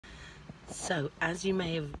So, as you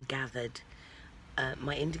may have gathered,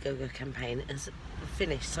 my Indiegogo campaign is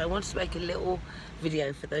finished. So I wanted to make a little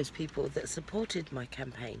video for those people that supported my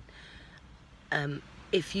campaign.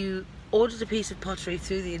 If you ordered a piece of pottery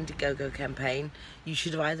through the Indiegogo campaign, you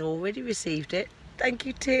should have either already received it, thank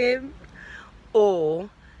you Tim, or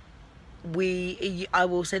I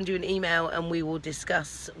will send you an email and we will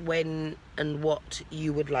discuss when and what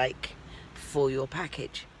you would like for your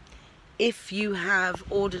package. If you have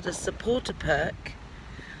ordered a supporter perk,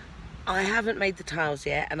 I haven't made the tiles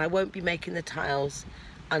yet, and I won't be making the tiles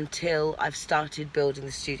until I've started building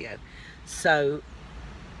the studio. So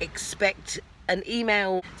expect an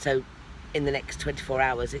email, so in the next 24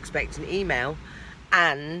 hours expect an email,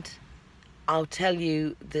 and I'll tell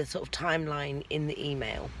you the sort of timeline in the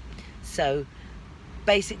email. So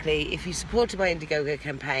basically, if you supported my Indiegogo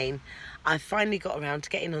campaign, I've finally got around to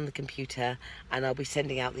getting on the computer, and I'll be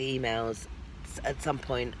sending out the emails at some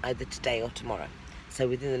point either today or tomorrow. So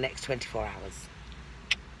within the next 24 hours.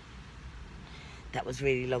 That was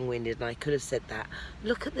really long-winded, and I could have said that.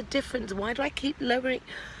 Look at the difference. Why do I keep lowering?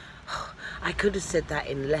 I could have said that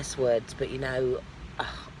in less words, but you know,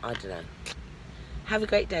 I don't know. Have a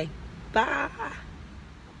great day. Bye.